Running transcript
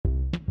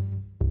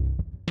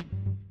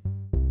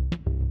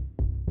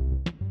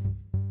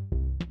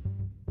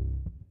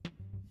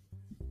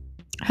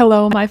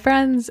Hello, my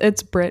friends.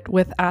 It's Britt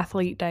with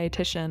Athlete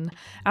Dietitian.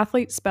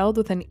 Athlete spelled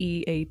with an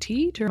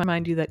EAT to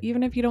remind you that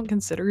even if you don't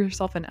consider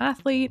yourself an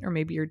athlete, or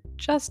maybe you're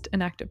just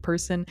an active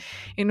person,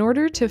 in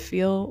order to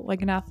feel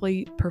like an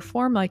athlete,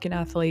 perform like an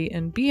athlete,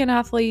 and be an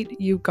athlete,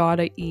 you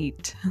gotta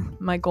eat.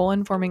 My goal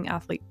in forming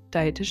Athlete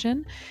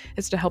Dietitian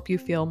is to help you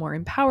feel more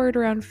empowered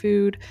around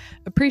food,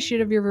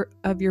 appreciative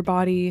of your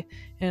body,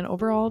 and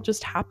overall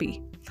just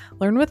happy.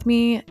 Learn with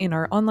me in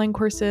our online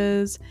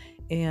courses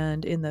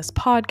and in this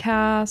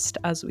podcast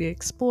as we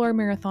explore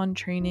marathon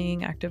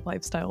training, active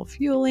lifestyle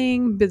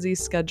fueling, busy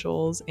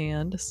schedules,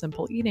 and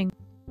simple eating.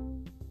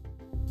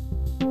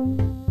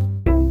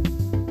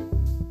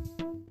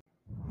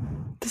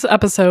 This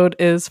episode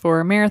is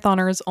for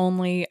marathoners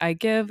only. I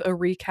give a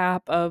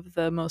recap of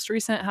the most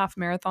recent half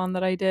marathon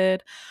that I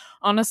did.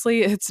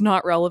 Honestly, it's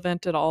not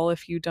relevant at all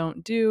if you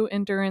don't do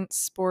endurance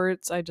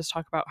sports. I just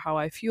talk about how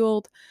I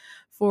fueled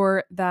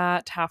for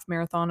that half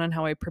marathon and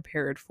how I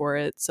prepared for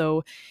it.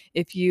 So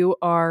if you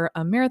are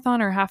a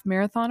marathon or half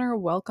marathoner,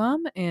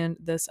 welcome. And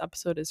this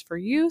episode is for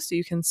you so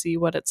you can see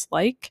what it's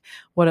like,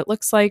 what it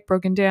looks like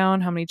broken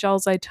down, how many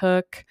gels I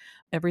took,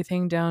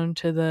 everything down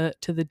to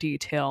the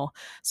detail.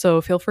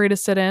 So feel free to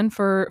sit in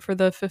for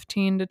the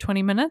 15 to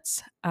 20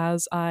 minutes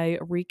as I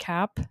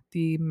recap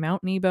the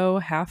Mount Nebo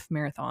half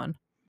marathon.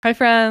 Hi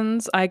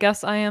friends, I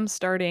guess I am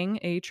starting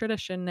a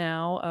tradition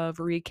now of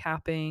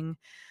recapping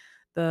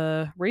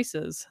the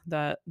races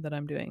that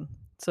I'm doing.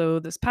 So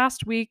this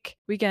past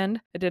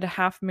weekend, I did a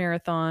half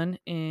marathon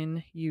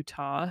in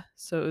Utah.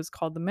 So it was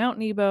called the Mount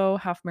Nebo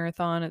Half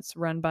Marathon. It's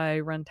run by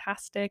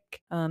Runtastic.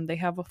 They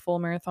have a full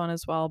marathon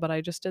as well, but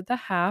I just did the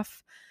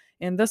half.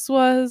 And this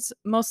was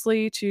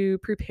mostly to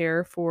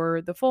prepare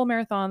for the full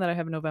marathon that I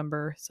have in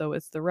November. So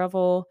it's the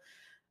Revel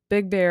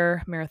Big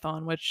Bear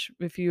Marathon, which,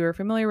 if you are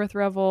familiar with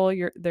Revel,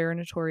 they're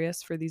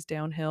notorious for these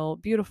downhill,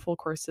 beautiful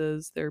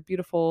courses. They're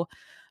beautiful.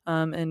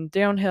 And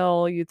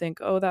downhill, you think,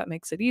 oh, that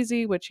makes it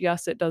easy, which,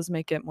 yes, it does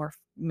make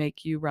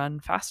you run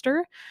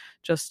faster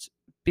just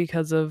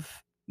because of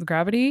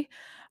gravity.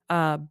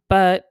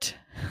 But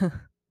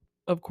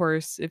of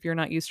course, if you're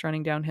not used to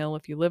running downhill,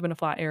 if you live in a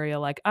flat area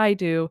like I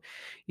do,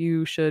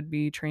 you should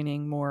be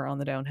training more on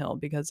the downhill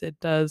because it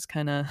does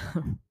kind of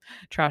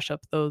trash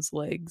up those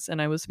legs.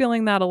 And I was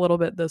feeling that a little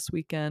bit this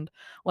weekend.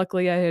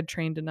 Luckily, I had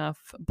trained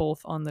enough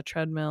both on the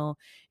treadmill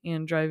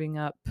and driving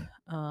up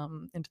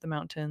into the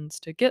mountains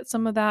to get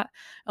some of that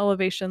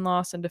elevation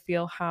loss and to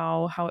feel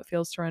how it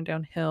feels to run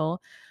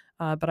downhill.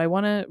 But I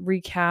want to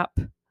recap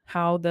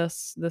how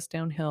this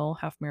downhill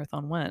half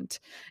marathon went.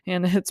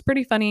 And it's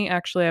pretty funny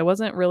actually. I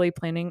wasn't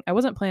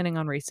planning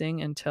on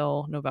racing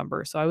until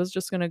November. So I was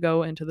just going to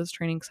go into this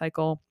training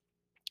cycle,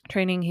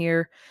 training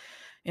here,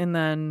 and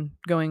then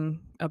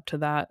going up to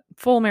that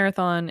full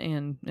marathon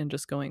and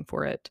just going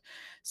for it.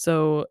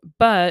 So,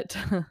 but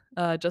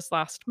just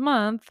last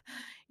month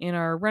in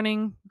our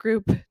running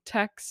group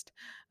text,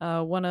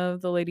 one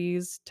of the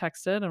ladies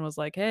texted and was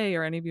like, "Hey,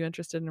 are any of you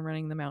interested in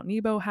running the Mount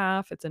Nebo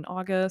half? It's in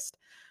August.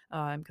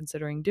 I'm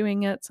considering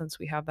doing it since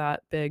we have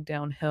that big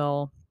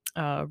downhill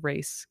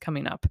race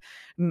coming up,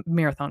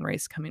 marathon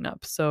race coming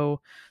up."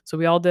 So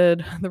we all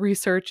did the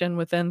research, and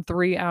within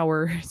 3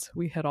 hours,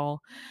 we had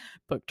all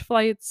booked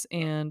flights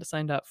and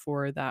signed up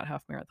for that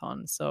half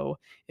marathon. So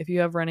if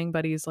you have running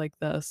buddies like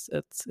this,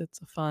 it's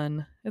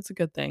a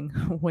good thing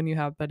when you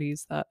have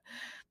buddies that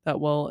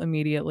will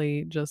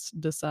immediately just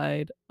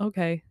decide,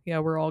 okay, yeah,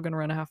 we're all going to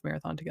run a half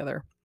marathon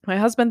together. My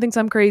husband thinks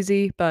I'm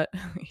crazy, but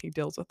he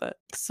deals with it.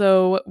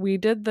 So we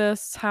did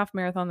this half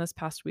marathon this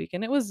past week,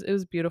 and it was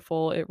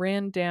beautiful. It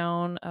ran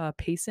down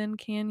Payson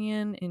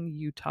Canyon in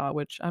Utah,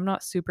 which I'm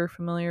not super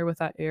familiar with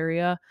that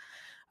area.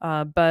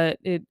 But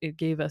it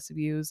gave us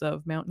views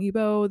of Mount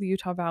Nebo, the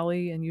Utah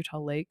Valley, and Utah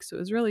Lake. So it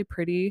was really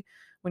pretty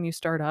when you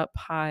start up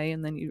high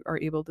and then you are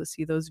able to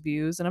see those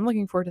views. And I'm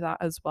looking forward to that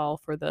as well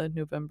for the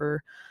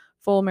November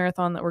full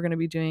marathon that we're going to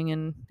be doing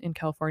in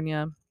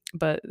California.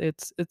 But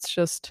it's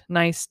just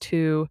nice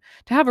to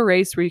have a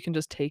race where you can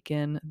just take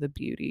in the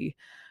beauty.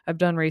 I've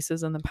done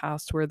races in the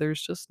past where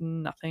there's just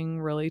nothing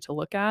really to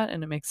look at,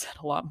 and it makes it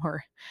a lot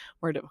more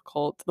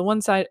difficult.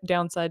 The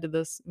downside to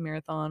this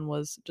marathon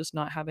was just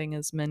not having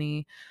as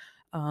many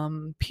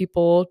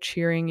people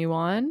cheering you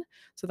on.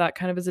 So that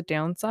kind of is a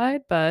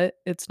downside, but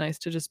it's nice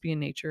to just be in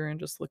nature and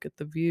just look at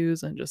the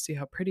views and just see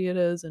how pretty it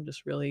is and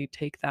just really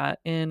take that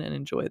in and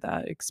enjoy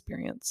that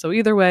experience. So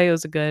either way, it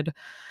was a good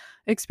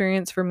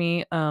experience for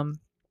me.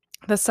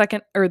 The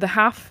second or the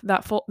half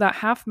that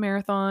half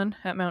marathon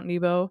at Mount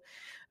Nebo,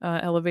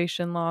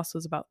 elevation loss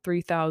was about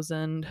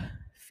 3,000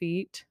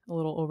 feet, a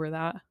little over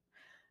that,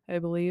 I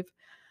believe.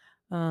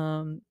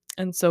 And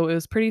so it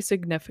was pretty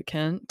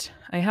significant.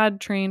 I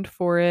had trained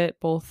for it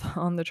both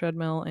on the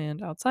treadmill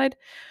and outside,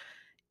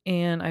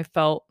 and I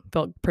felt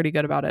pretty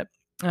good about it.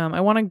 I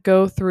want to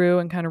go through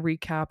and kind of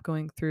recap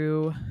going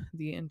through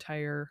the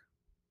entire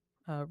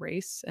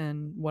race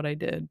and what I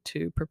did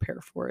to prepare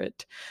for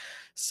it.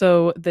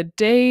 So the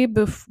day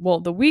before, well,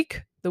 the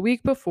week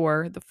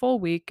before, the full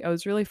week, I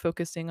was really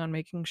focusing on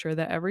making sure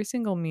that every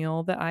single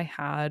meal that I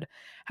had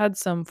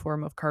some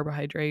form of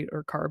carbohydrate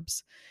or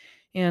carbs.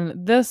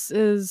 And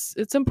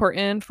it's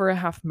important for a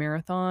half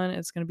marathon.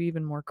 It's going to be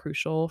even more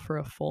crucial for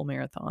a full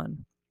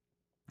marathon.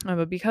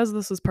 But because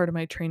this was part of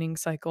my training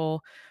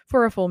cycle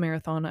for a full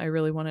marathon, I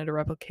really wanted to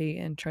replicate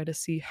and try to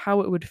see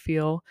how it would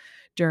feel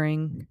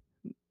during,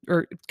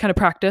 or kind of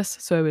practice,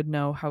 so I would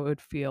know how it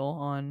would feel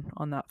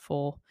on that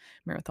full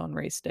marathon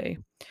race day.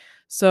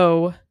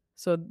 So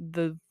so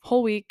the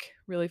whole week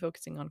really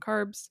focusing on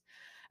carbs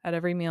at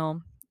every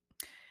meal,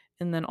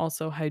 and then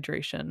also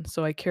hydration.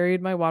 So I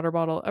carried my water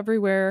bottle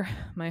everywhere.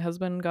 My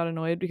husband got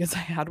annoyed because I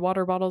had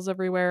water bottles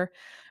everywhere.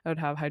 I would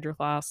have hydro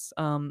flasks,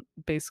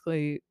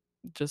 basically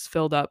just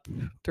filled up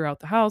throughout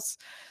the house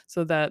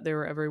so that they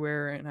were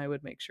everywhere, and I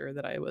would make sure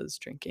that I was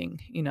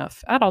drinking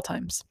enough at all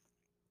times.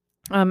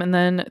 And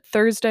then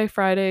Thursday,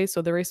 Friday,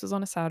 so the race was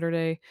on a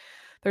Saturday.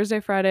 Thursday,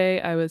 Friday,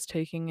 I was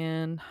taking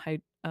in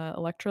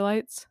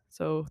electrolytes.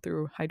 So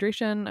through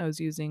hydration, I was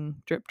using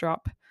Drip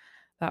Drop,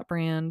 that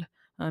brand.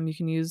 You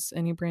can use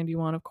any brand you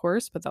want, of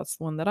course, but that's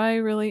the one that I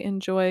really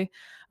enjoy.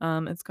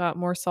 It's got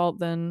more salt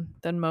than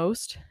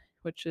most,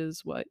 which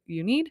is what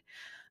you need,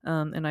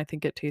 and I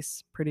think it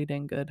tastes pretty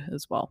dang good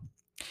as well.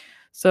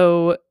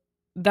 So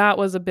that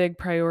was a big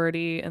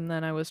priority. And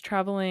then I was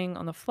traveling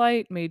on the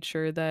flight, made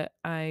sure that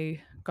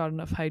I got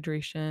enough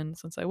hydration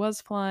since I was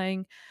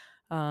flying,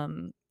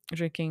 um,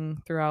 drinking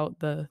throughout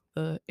the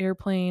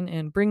airplane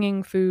and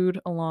bringing food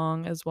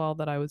along as well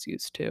that I was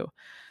used to.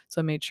 So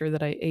I made sure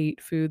that I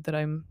ate food that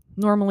I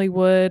normally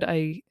would.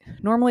 I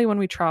normally, when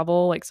we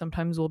travel, like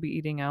sometimes we'll be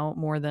eating out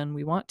more than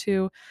we want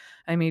to.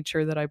 I made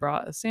sure that I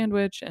brought a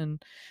sandwich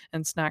and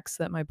snacks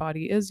that my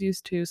body is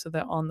used to, so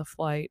that on the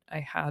flight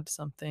I had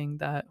something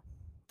that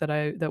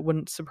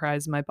wouldn't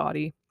surprise my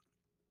body.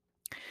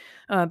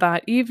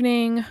 That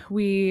evening,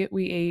 we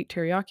ate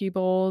teriyaki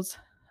bowls,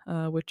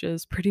 which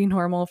is pretty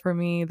normal for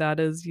me. That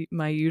is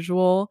my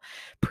usual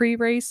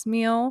pre-race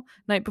meal,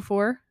 night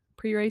before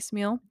pre-race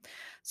meal.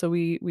 So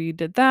we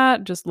did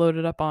that, just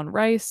loaded up on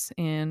rice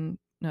and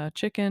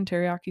chicken,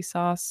 teriyaki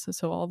sauce.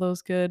 So all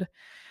those good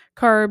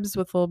carbs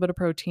with a little bit of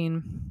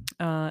protein,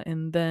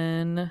 and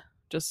then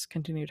just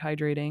continued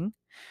hydrating.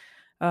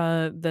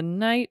 The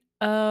night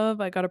of,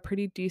 I got a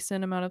pretty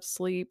decent amount of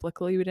sleep.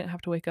 Luckily, we didn't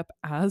have to wake up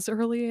as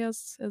early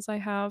as I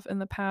have in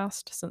the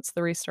past since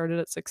the race started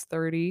at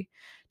 6:30.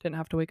 Didn't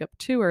have to wake up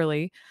too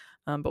early.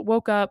 But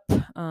woke up.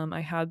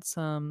 I had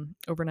some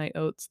overnight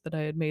oats that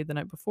I had made the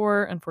night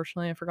before.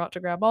 Unfortunately, I forgot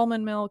to grab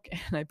almond milk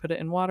and I put it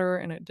in water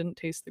and it didn't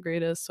taste the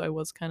greatest. So I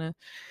was kind of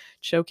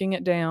choking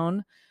it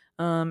down.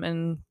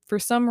 And for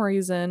some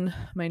reason,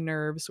 my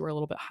nerves were a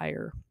little bit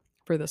higher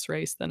for this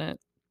race than it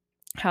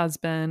has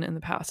been in the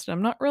past.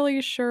 I'm not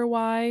really sure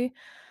why.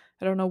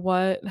 I don't know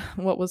what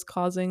was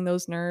causing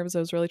those nerves. I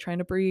was really trying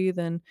to breathe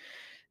and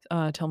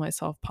tell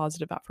myself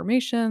positive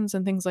affirmations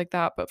and things like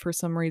that. But for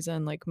some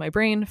reason, like my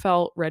brain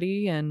felt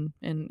ready and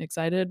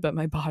excited, but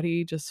my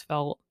body just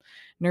felt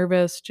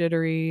nervous,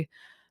 jittery,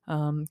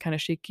 kind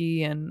of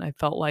shaky, and I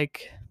felt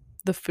like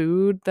the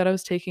food that I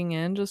was taking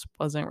in just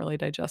wasn't really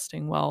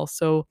digesting well.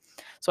 So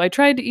I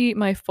tried to eat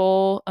my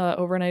full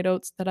overnight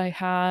oats that I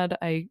had.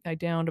 I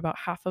downed about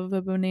half of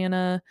a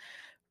banana.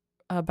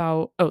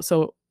 About oh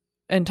so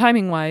and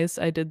timing wise,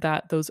 I did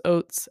those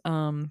oats.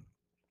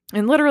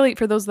 And literally,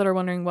 for those that are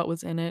wondering what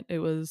was in it, it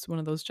was one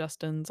of those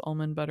Justin's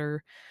almond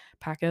butter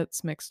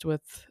packets mixed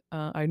with,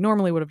 I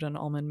normally would have done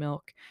almond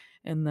milk,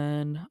 and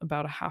then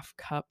about a half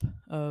cup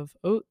of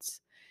oats.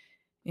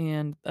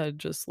 And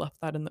just left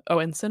that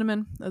and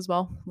cinnamon as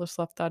well. Just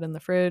left that in the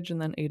fridge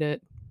and then ate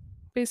it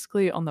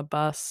basically on the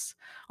bus,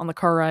 on the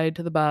car ride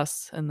to the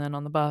bus, and then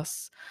on the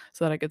bus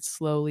so that I could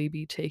slowly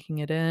be taking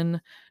it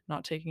in,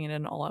 not taking it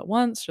in all at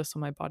once, just so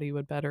my body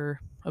would better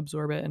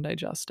absorb it and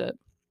digest it.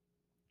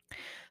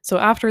 So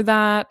after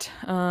that,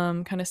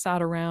 kind of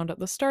sat around at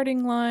the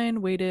starting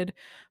line, waited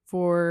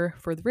for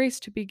the race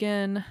to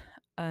begin,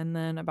 and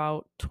then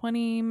about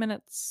 20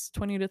 minutes,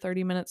 20 to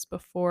 30 minutes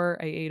before,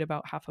 I ate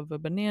about half of a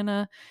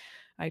banana.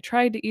 I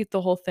tried to eat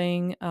the whole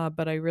thing,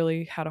 but I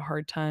really had a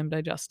hard time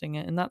digesting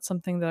it, and that's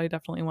something that I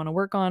definitely want to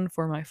work on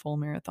for my full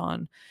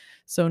marathon.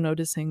 So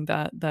noticing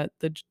that that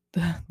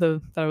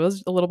I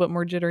was a little bit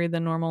more jittery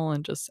than normal,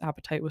 and just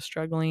appetite was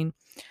struggling.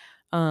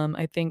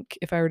 I think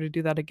if I were to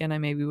do that again, I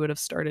maybe would have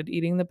started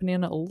eating the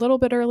banana a little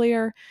bit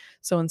earlier.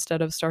 So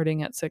instead of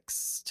starting at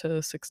 6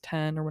 to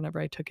 6:10 or whenever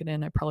I took it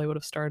in, I probably would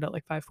have started at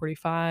like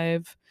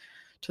 5:45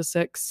 to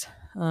 6,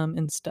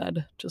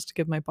 instead, just to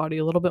give my body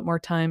a little bit more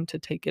time to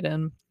take it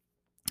in,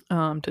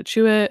 to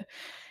chew it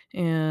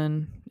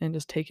and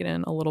just take it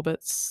in a little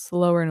bit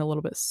slower and a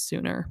little bit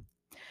sooner.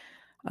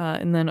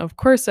 And then, of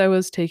course, I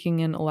was taking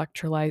in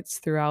electrolytes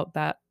throughout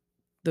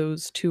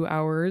those 2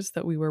 hours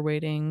that we were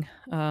waiting,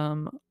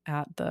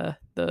 at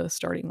the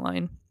starting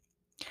line.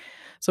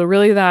 So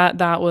really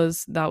that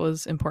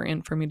was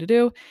important for me to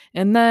do.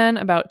 And then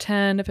about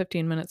 10 to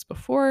 15 minutes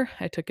before,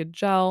 I took a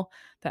gel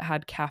that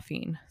had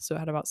caffeine. So it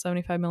had about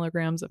 75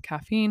 milligrams of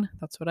caffeine.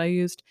 That's what I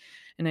used.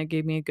 And it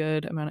gave me a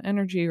good amount of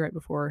energy right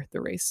before the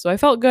race. So I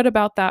felt good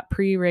about that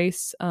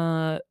pre-race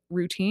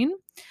routine.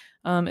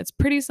 It's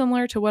pretty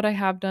similar to what I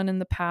have done in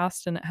the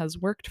past, and it has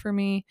worked for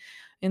me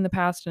in the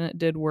past, and it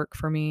did work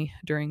for me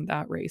during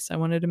that race. I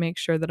wanted to make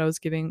sure that I was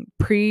giving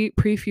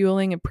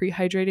pre-fueling and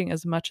pre-hydrating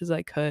as much as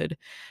I could,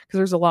 because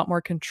there's a lot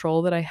more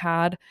control that I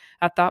had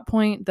at that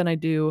point than I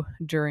do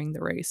during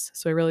the race.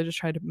 So I really just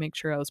tried to make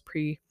sure I was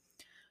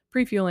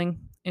pre-fueling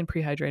and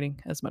pre-hydrating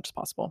as much as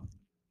possible.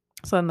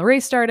 So then the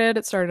race started.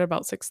 It started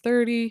about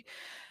 6:30.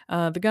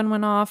 The gun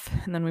went off,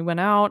 and then we went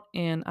out,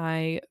 and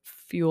I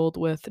fueled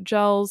with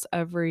gels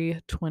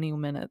every 20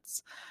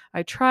 minutes.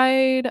 I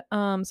tried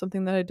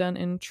something that I'd done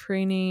in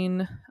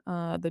training.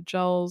 The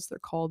gels, they're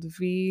called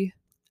V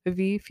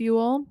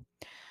Fuel.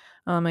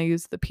 I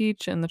used the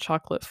peach and the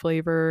chocolate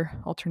flavor,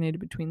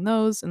 alternated between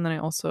those, and then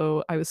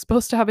I was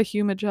supposed to have a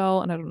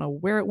Humagel, and I don't know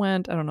where it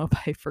went. I don't know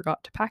if I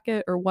forgot to pack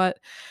it or what.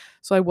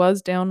 So I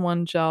was down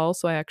one gel,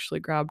 so I actually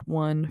grabbed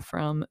one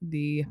from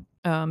the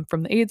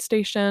aid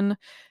station.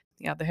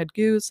 Yeah, they had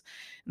goos,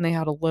 and they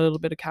had a little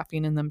bit of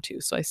caffeine in them too.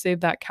 So I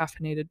saved that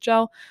caffeinated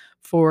gel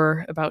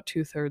for about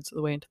 2/3 of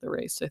the way into the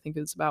race. I think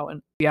it was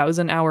it was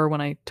an hour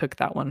when I took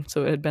that one.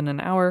 So it had been an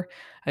hour.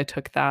 I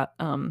took that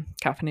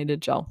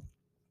caffeinated gel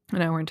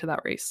an hour into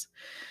that race.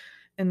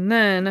 And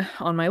then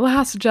on my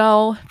last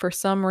gel, for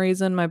some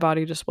reason, my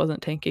body just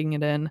wasn't taking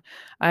it in.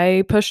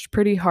 I pushed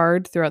pretty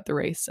hard throughout the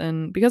race.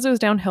 And because it was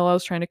downhill, I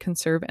was trying to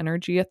conserve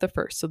energy at the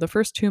first. So the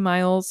first 2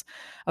 miles,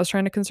 I was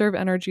trying to conserve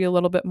energy a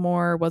little bit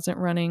more, wasn't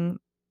running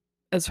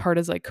as hard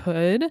as I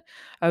could.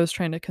 I was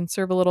trying to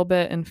conserve a little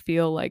bit and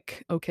feel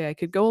like, okay, I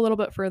could go a little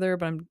bit further,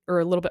 or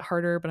a little bit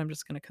harder, but I'm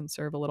just going to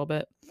conserve a little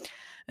bit.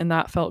 And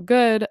that felt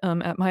good.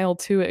 At mile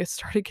 2, it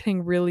started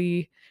getting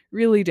really,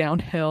 really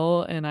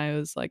downhill, and I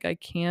was like, I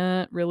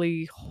can't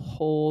really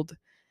hold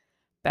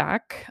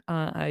back.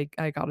 I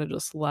gotta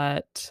just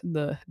let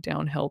the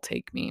downhill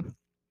take me.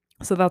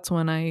 So that's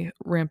when I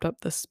ramped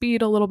up the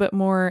speed a little bit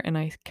more, and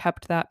I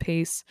kept that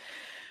pace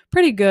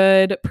pretty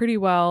good, pretty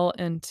well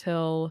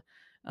until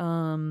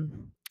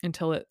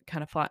it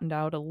kind of flattened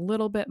out a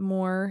little bit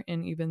more.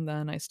 And even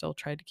then, I still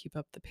tried to keep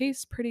up the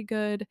pace pretty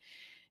good.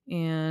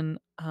 And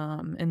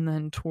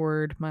then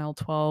toward mile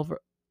 12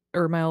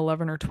 or mile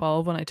 11 or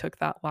 12, when I took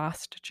that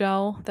last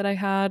gel that I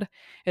had,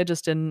 it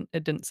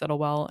didn't settle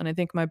well, and I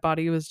think my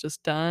body was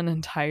just done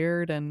and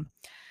tired, and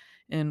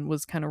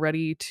was kind of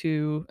ready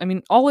to, I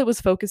mean, all it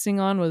was focusing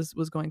on was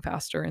going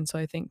faster. And so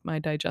I think my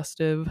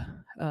digestive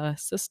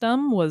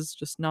system was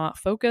just not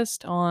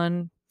focused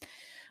on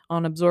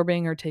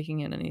absorbing or taking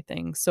in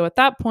anything. So at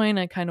that point,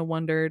 I kind of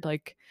wondered,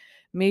 like,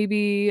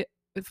 maybe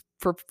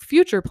for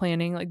future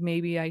planning, like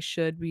maybe I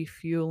should be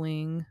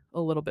fueling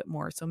a little bit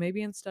more. So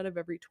maybe instead of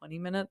every 20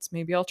 minutes,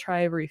 maybe I'll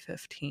try every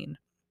 15,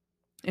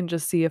 and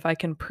just see if I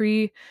can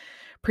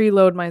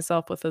preload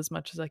myself with as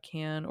much as I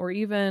can, or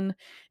even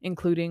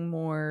including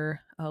more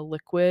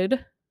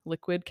liquid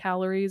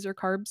calories or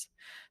carbs.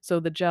 So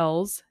the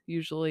gels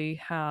usually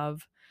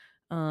have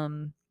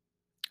um,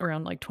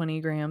 around like 20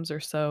 grams or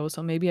so.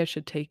 So maybe I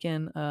should take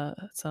in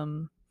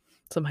some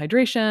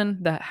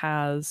hydration that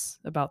has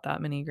about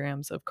that many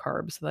grams of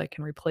carbs, so that I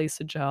can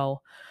replace a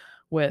gel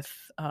with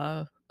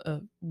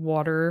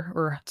water,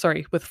 or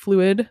sorry, with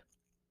fluid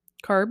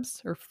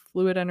carbs or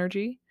fluid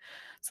energy,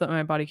 so that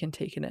my body can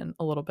take it in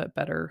a little bit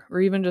better,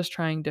 or even just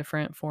trying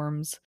different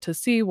forms to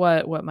see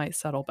what might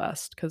settle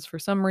best. Because for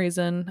some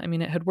reason, I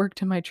mean, it had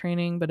worked in my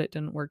training, but it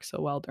didn't work so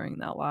well during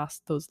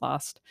those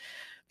last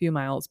few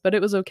miles. But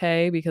it was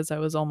okay because I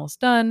was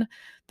almost done,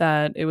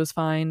 that it was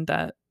fine,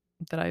 that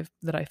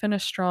I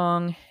finished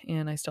strong,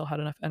 and I still had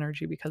enough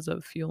energy because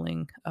of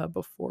fueling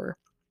before.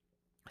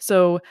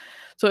 So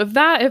if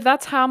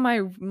that's how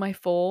my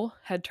full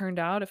had turned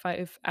out,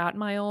 if at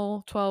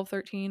mile 12,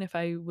 13, if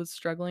I was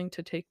struggling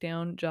to take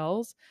down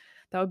gels,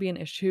 that would be an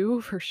issue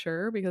for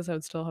sure, because I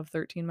would still have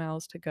 13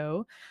 miles to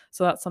go.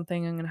 So that's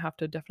something I'm going to have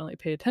to definitely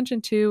pay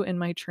attention to in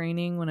my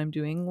training when I'm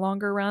doing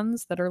longer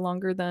runs that are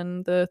longer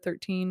than the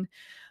 13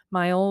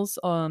 miles.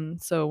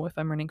 So if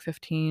I'm running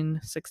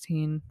 15,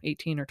 16,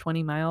 18, or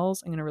 20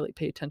 miles, I'm going to really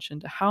pay attention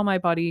to how my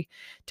body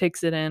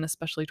takes it in,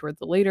 especially toward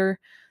the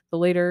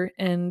later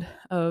end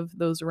of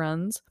those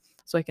runs,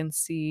 so I can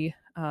see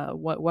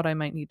what I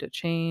might need to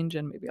change,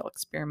 and maybe I'll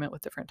experiment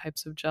with different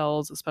types of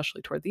gels,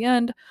 especially toward the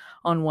end,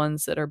 on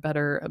ones that are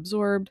better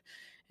absorbed,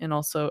 and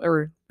also,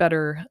 or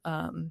better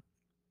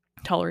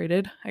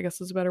tolerated, I guess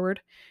is a better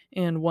word,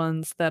 and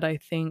ones that I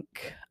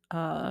think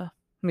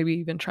maybe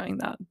even trying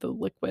the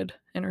liquid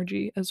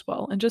energy as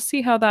well, and just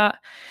see how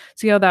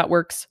that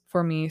works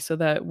for me, so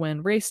that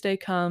when race day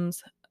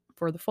comes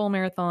for the full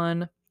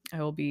marathon, I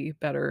will be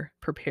better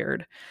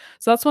prepared.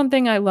 So that's one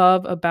thing I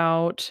love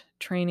about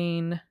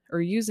training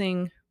or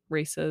using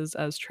races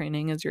as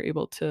training, is you're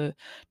able to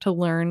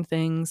learn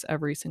things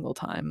every single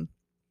time.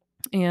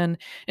 And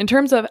in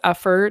terms of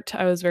effort,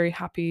 I was very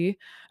happy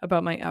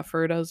about my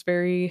effort. I was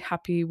very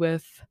happy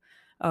with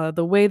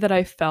the way that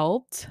I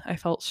felt. I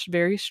felt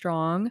very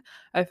strong.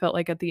 I felt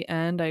like at the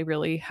end, I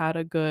really had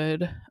a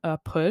good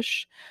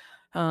push.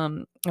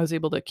 I was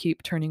able to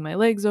keep turning my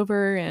legs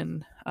over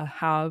and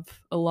have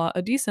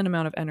a decent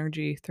amount of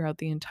energy throughout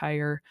the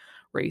entire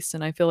race.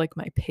 And I feel like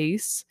my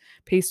pace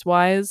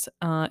wise,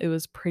 it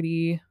was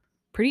pretty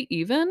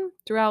even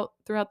throughout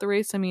the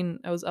race. I mean,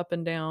 I was up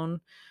and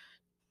down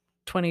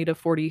 20 to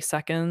 40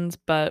 seconds,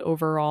 but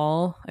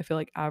overall, I feel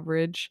like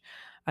average,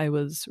 I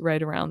was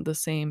right around the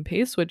same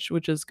pace, which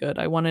is good.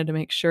 I wanted to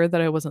make sure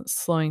that I wasn't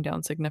slowing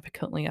down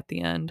significantly at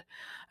the end.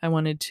 I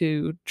wanted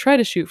to try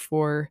to shoot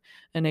for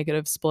a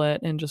negative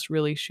split and just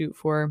really shoot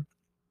for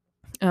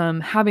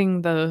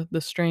having the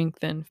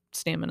strength and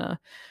stamina.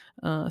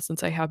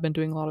 Since I have been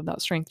doing a lot of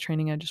that strength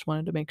training, I just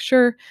wanted to make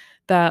sure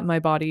that my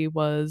body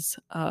was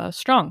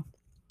strong.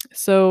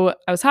 So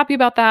I was happy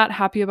about that,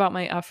 happy about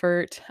my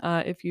effort.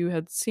 If you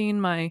had seen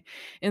my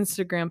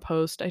Instagram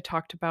post, I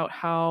talked about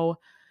how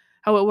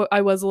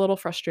I was a little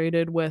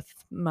frustrated with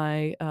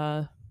my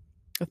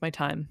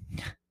time,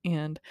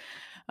 and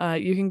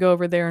you can go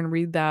over there and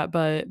read that.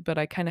 But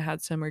I kind of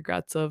had some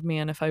regrets of,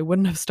 man, if I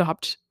wouldn't have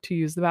stopped to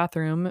use the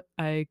bathroom,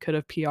 I could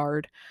have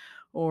PR'd,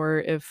 or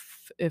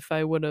if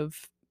I would have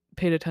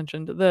paid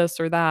attention to this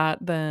or that,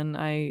 then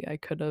I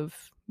could have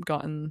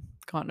gotten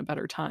a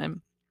better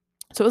time.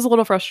 So it was a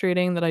little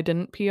frustrating that I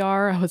didn't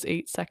PR. I was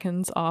 8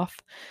 seconds off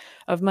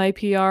of my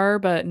PR,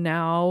 but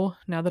now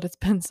that it's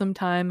been some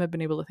time, I've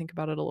been able to think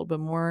about it a little bit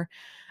more.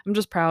 I'm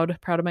just proud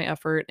of my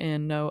effort,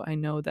 and I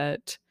know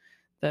that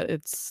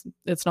it's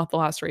not the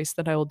last race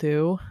that I will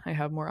do. I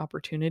have more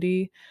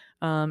opportunity.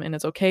 And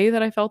it's okay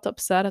that I felt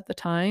upset at the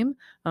time.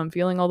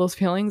 Feeling all those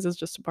feelings is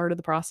just a part of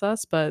the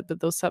process, but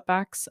those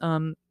setbacks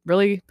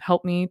really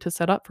helped me to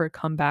set up for a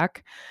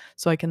comeback,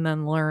 so I can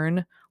then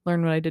learn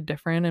what I did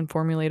different and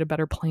formulate a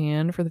better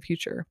plan for the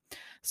future.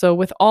 So,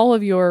 with all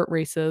of your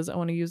races, I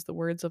want to use the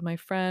words of my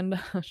friend.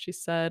 She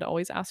said,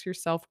 always ask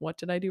yourself, what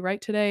did I do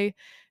right today?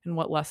 And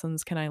what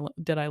lessons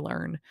did I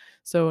learn?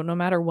 So, no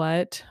matter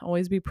what,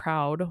 always be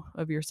proud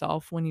of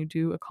yourself when you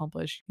do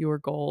accomplish your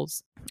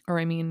goals. Or,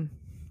 I mean,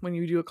 when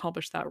you do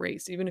accomplish that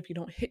race, even if you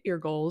don't hit your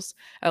goals,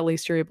 at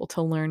least you're able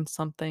to learn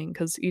something,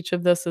 because each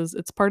of this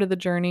it's part of the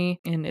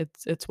journey, and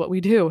it's what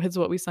we do, it's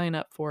what we sign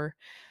up for.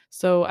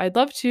 So I'd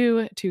love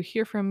to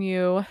hear from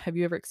you. Have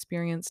you ever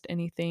experienced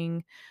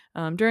anything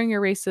during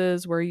your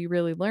races where you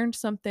really learned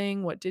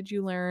something? What did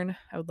you learn?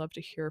 I would love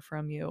to hear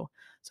from you.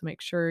 So make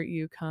sure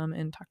you come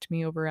and talk to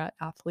me over at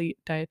Athlete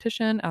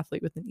Dietitian,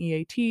 athlete with an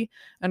EAT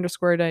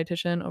underscore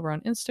dietitian over on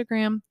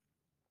Instagram.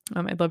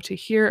 I'd love to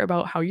hear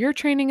about how your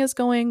training is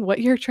going, what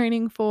you're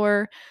training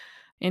for.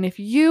 And if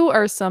you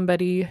are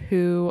somebody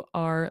who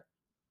are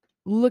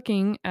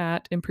looking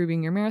at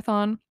improving your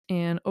marathon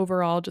and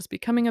overall just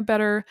becoming a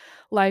better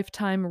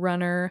lifetime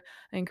runner,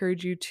 I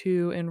encourage you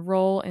to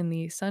enroll in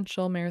the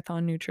Essential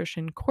Marathon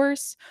Nutrition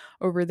course.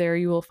 Over there,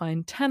 you will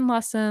find 10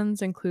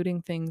 lessons,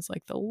 including things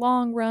like the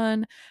long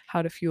run,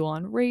 how to fuel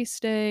on race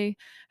day,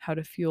 how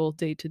to fuel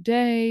day to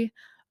day,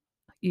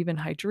 even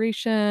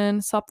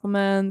hydration,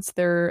 supplements.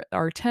 There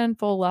are 10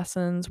 full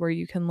lessons where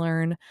you can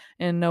learn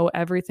and know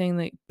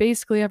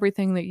basically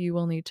everything that you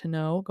will need to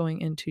know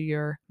going into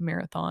your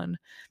marathon.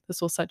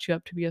 This will set you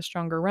up to be a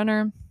stronger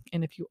runner.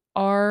 And if you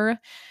are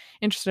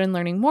interested in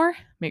learning more,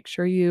 make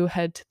sure you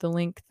head to the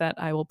link that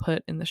I will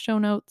put in the show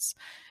notes.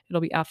 It'll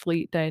be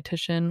athlete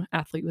dietitian,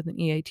 athlete with an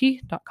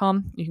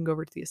EAT.com. You can go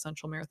over to the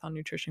Essential Marathon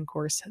Nutrition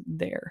course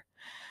there.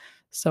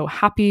 So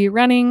happy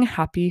running,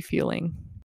 happy feeling.